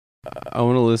I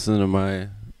want to listen to my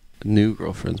new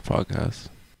girlfriend's podcast.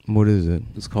 What is it?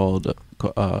 It's called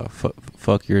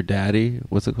Fuck Your Daddy.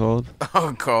 What's it called?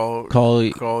 Oh, Call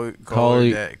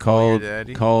me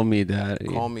Daddy. Call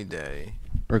me daddy.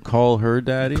 Or call her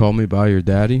daddy. Call me by your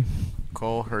daddy.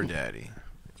 Call her daddy.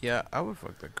 Yeah, I would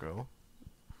fuck that girl.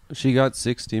 She got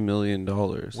 $60 million.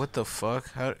 What the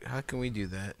fuck? How can we do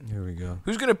that? Here we go.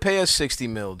 Who's gonna pay us 60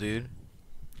 mil, dude?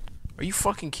 Are you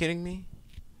fucking kidding me?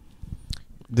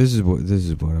 This is what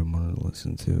I wanted to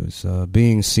listen to. Is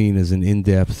being seen as an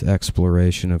in-depth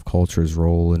exploration of culture's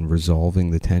role in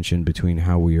resolving the tension between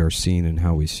how we are seen and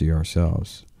how we see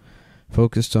ourselves.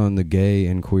 Focused on the gay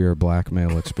and queer black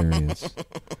male experience.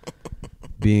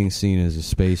 Being seen as a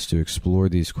space to explore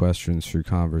these questions through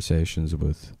conversations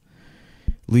with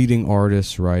leading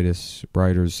artists, writers,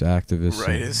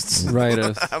 activists.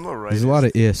 Writers. I'm a writer. There's a lot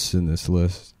of ists in this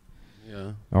list.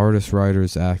 Yeah. Artists,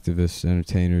 writers, activists,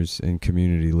 entertainers, and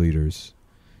community leaders.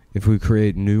 If we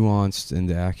create nuanced and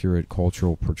accurate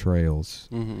cultural portrayals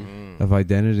of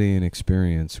identity and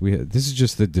experience, this is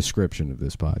just the description of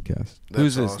this podcast.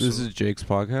 Who's this? Awesome. This is Jake's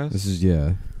podcast? This is,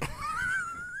 yeah.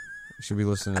 Should we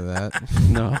listen to that?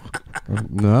 No.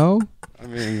 No? I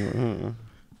mean,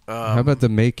 how about the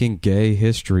Making Gay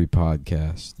History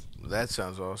podcast? That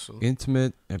sounds awesome.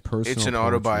 Intimate and personal. It's an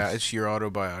It's your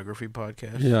autobiography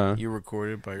podcast. Yeah. You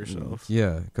record it by yourself.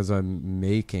 Yeah, because I'm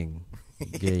making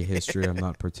gay history. I'm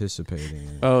not participating in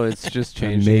it. Oh, it's just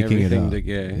changing everything to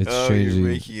gay. It's changing. You're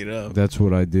making it up. That's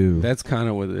what I do. That's kind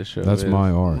of what this show That's is.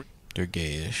 my art. They're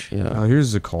gayish. Yeah.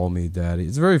 Here's the Call Me Daddy.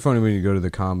 It's very funny when you go to the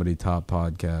Comedy Top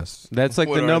podcast. That's like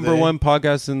the number one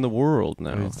podcast in the world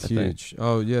now. It's huge.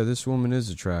 Oh, yeah, this woman is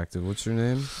attractive. What's her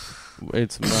name?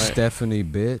 It's Stephanie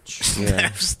Bitch.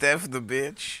 Yeah. Steph the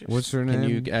bitch. What's her name? Can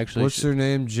you actually? What's her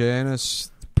name?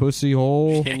 Janice Pussy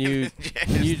Hole. Can you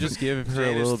just give her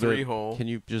a little bit? Hole. Can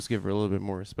you just give her a little bit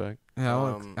more respect?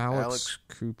 Alex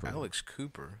Cooper. Alex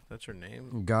Cooper. That's her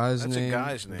name. That's a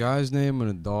guy's name. Guy's name and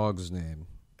a dog's name.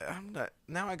 I'm not.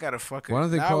 Now I gotta fuck. Why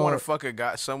don't they now call I want her- to fuck a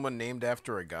guy. Someone named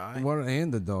after a guy.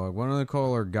 And the dog. Why don't they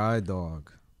call her Guy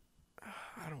Dog?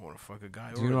 I don't want to fuck a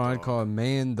guy. Do you know what I'd call her?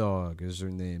 Man Dog is her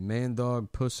name. Man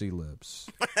Dog Pussy Lips.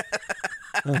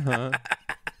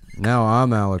 Now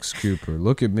I'm Alex Cooper.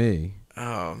 Look at me.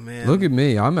 Oh man. Look at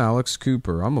me. I'm Alex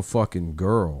Cooper. I'm a fucking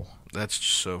girl. That's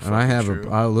so fucking and I have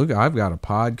true. I've got a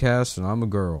podcast and I'm a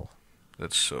girl.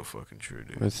 That's so fucking true,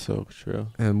 dude. That's so true.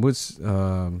 And what's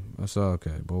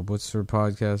okay. Well, what's her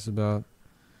podcast about?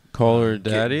 Call her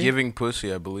daddy. Giving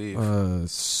pussy, I believe.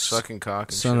 Sucking cock.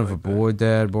 And Son shit of a like boy,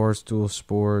 dad. Barstool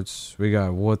Sports. We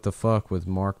got What the Fuck with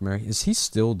Mark Maron. Is he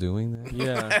still doing that?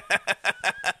 Yeah.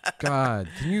 God,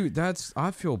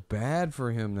 I feel bad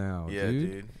for him now, Yeah,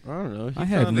 dude. I don't know. I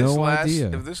had no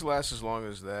idea. If this lasts as long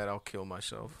as that, I'll kill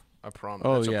myself. I promise.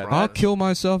 Oh, That's a yeah. promise. I'll kill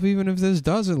myself even if this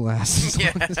doesn't last.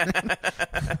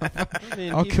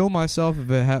 I'll kill myself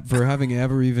for having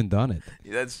ever even done it.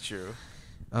 Yeah, that's true.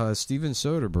 Steven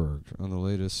Soderbergh on the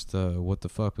latest What the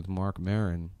Fuck with Mark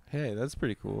Maron. Hey, that's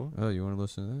pretty cool. Oh, you want to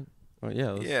listen to that? Oh,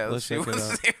 yeah, let's see check it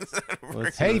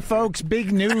out. Hey, folks,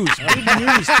 big news. Big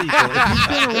news, people. If you've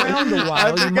been around a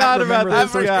while, you might remember the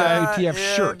first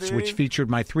WTF shirts, which featured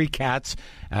my three cats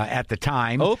at the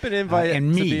time. Open invite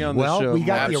and me. to be on the show. We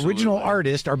got Absolutely. the original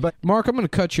artist. Mark, I'm going to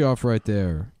cut you off right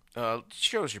there.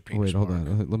 Shows your penis. Wait, hold Mark.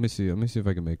 on. Let me see if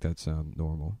I can make that sound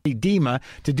normal. Dima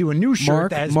to do a new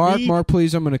shirt. Mark,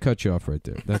 please, I'm going to cut you off right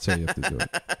there. That's how you have to do it.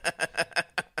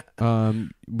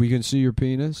 We can see your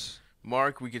penis.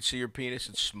 Mark, we can see your penis.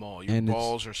 It's small. Your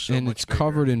balls are so much and it's bigger.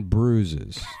 covered in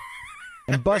bruises.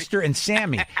 And Buster and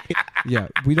Sammy. Yeah,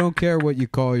 we don't care what you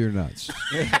call your nuts.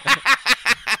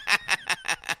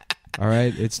 All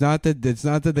right, it's not that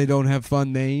they don't have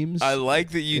fun names. I like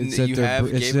that you have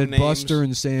it's gave that them names, Buster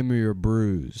and Sammy are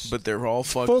bruised. but they're all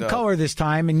fucked Full up. color this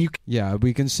time, and you Yeah,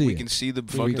 we can see We it. can see the We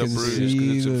fucked up can bruises see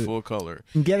because it's the- in full color.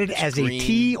 can get it as green. a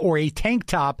tee or a tank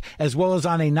top, as well as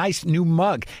on a nice new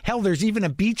mug. Hell, there's even a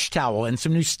beach towel and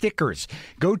some new stickers.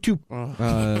 Go to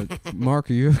Mark,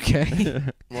 are you okay?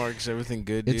 Mark, is everything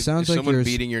good, It dude? sounds is like someone you're-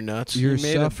 beating your nuts? you're He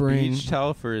made suffering. a beach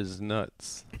towel for his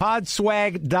nuts.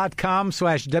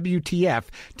 podswag.com/WTF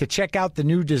to check out the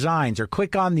new designs, or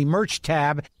click on the merch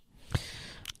tab.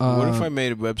 What if I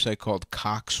made a website called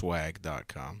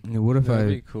cockswag.com? What if That'd I?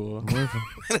 be cool.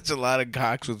 It's a lot of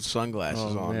cocks with sunglasses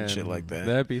Oh, on man. and shit like that.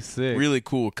 That'd be sick. Really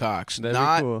cool cocks. That'd be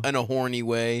Not cool. in a horny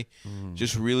way.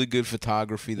 Just really good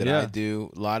photography that Yeah. I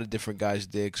do. A lot of different guys'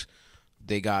 dicks.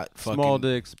 They got fucking Small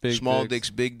dicks, big small dicks.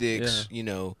 big dicks. Yeah. You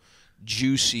know,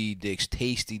 juicy dicks,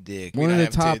 tasty dick. One of the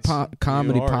top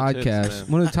comedy You are podcasts. tits,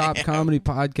 man. One of the top comedy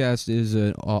podcasts is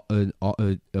a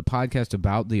podcast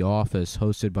about The Office,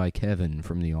 hosted by Kevin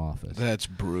from The Office. That's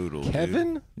brutal.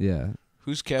 Kevin? Dude. Yeah.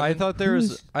 Who's Kevin? I thought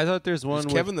there's one Is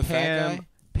with Kevin the fat guy?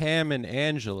 Pam and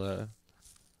Angela.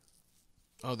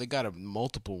 Oh, they got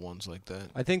multiple ones like that.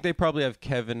 I think they probably have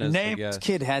Kevin as the Name's guest.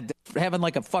 kid had having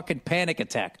like a fucking panic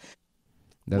attack.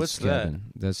 That's What's Kevin.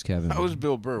 That's Kevin. That was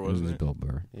Bill Burr, wasn't was it? Bill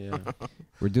Burr. Yeah.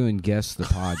 We're doing Guess the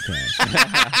Podcast.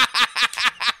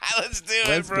 Let's do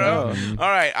Let's it, bro. go. All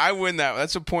right, I win that.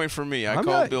 That's a point for me. I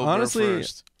called Bill honestly, Burr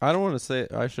first. I don't want to say.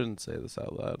 I shouldn't say this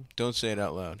out loud. Don't say it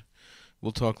out loud.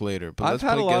 We'll talk later. But I've let's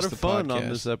had play a lot Guess of the fun Podcast. on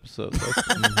this episode.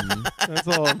 That's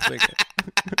all I'm thinking.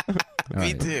 All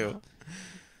Me right. too.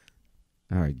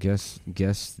 All right, guess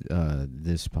this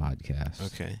podcast.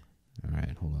 Okay. All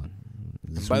right, hold on.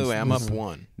 And by the way, I'm up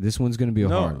one. This one's going to be a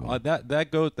hard No, one.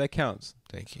 that counts.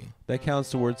 Thank you. That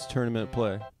counts towards tournament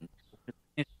play.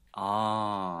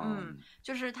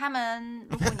 就是他们，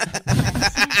如果你是不能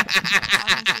欣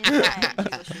赏那些在这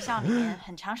个学校里面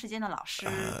很长时间的老师，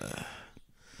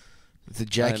 The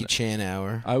Jackie Chan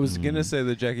Hour. I was gonna say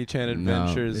the Jackie Chan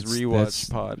Adventures it's- rewatch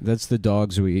pod. That's the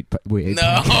dogs we ate.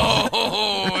 No,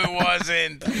 it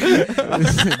wasn't.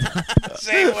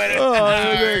 Say what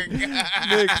it's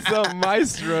Nick, some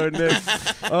maestro, Nick.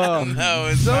 Oh, No,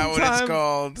 it's not what it's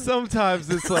called. Sometimes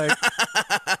it's like.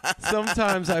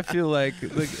 Sometimes I feel like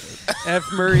F.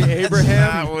 Murray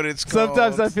Abraham. Not what it's called.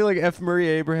 Sometimes I feel like F. Murray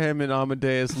Abraham and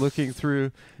Amadeus looking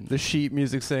through the sheet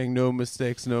music saying no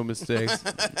mistakes, no mistakes.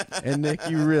 And Nick,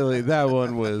 you really, that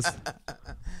one was.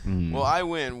 Well, I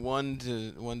win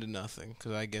 1-0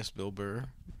 because I guess Bill Burr.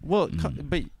 Well,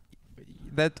 but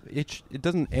that it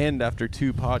doesn't end after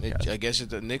two podcasts. I guess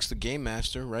Nick's the game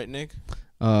master, right, Nick?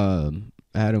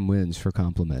 Adam wins for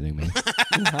complimenting me.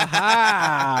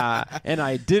 And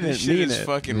I didn't This shit mean is it.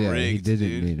 fucking Yeah, rigged, he didn't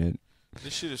dude. mean it.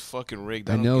 This shit is fucking rigged.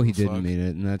 I don't know give he a didn't fuck. mean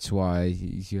it, and that's why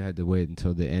you had to wait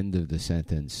until the end of the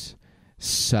sentence.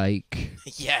 Psych.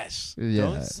 Yes. Yeah.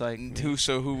 Don't psych me.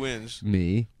 Who wins?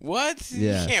 Me. What?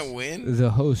 Yes. You can't win.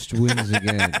 The host wins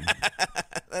again.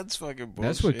 That's fucking bullshit.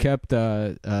 That's what kept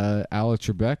Alex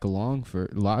Trebek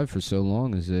live for so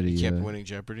long, is that He kept winning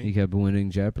Jeopardy. He kept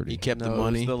winning Jeopardy. He kept No, the it was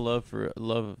money. the love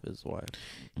of his wife.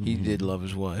 He did love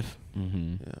his wife.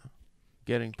 Mm-hmm. Yeah,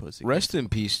 getting pussy. Rest in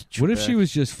peace. What if she Trebek.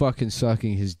 was just fucking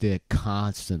sucking his dick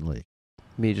constantly?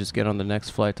 Me just get on the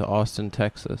next flight to Austin,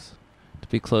 Texas, to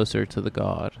be closer to the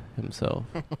God himself.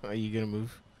 Are you gonna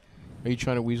move? Are you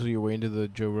trying to weasel your way into the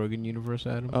Joe Rogan universe,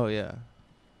 Adam? Oh yeah,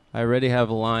 I already have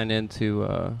a line into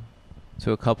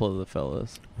to a couple of the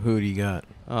fellas. Who do you got?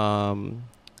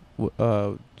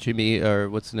 Jimmy, or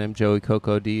what's his name, Joey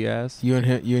Coco Diaz. You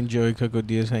and Joey Coco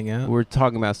Diaz hang out? We're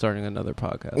talking about starting another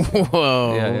podcast.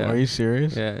 Whoa! Yeah. Are you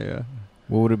serious? Yeah.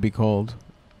 What would it be called?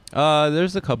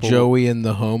 There's a couple. Joey and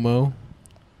the Homo.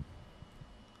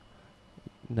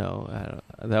 No,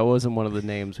 that wasn't one of the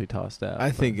names we tossed out.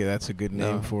 I think that's a good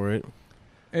name No. for it.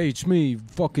 Hey, it's me,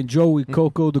 fucking Joey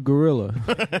Coco the Gorilla.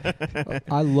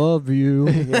 I love you.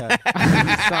 Yeah.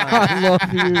 I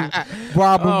love you.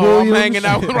 Robin Williams. I'm hanging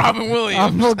out with Robin Williams.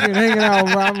 I'm fucking hanging out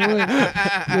with Robin Williams.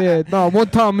 Yeah, no, one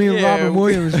time me and Yeah, Robin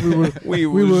Williams,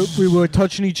 we were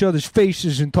touching each other's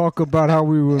faces and talk about how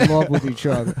we were in love with each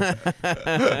other.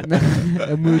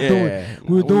 And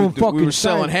we were doing fucking We were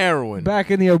selling sign- heroin. Back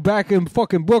in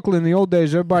fucking Brooklyn in the old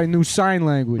days, everybody knew sign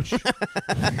language.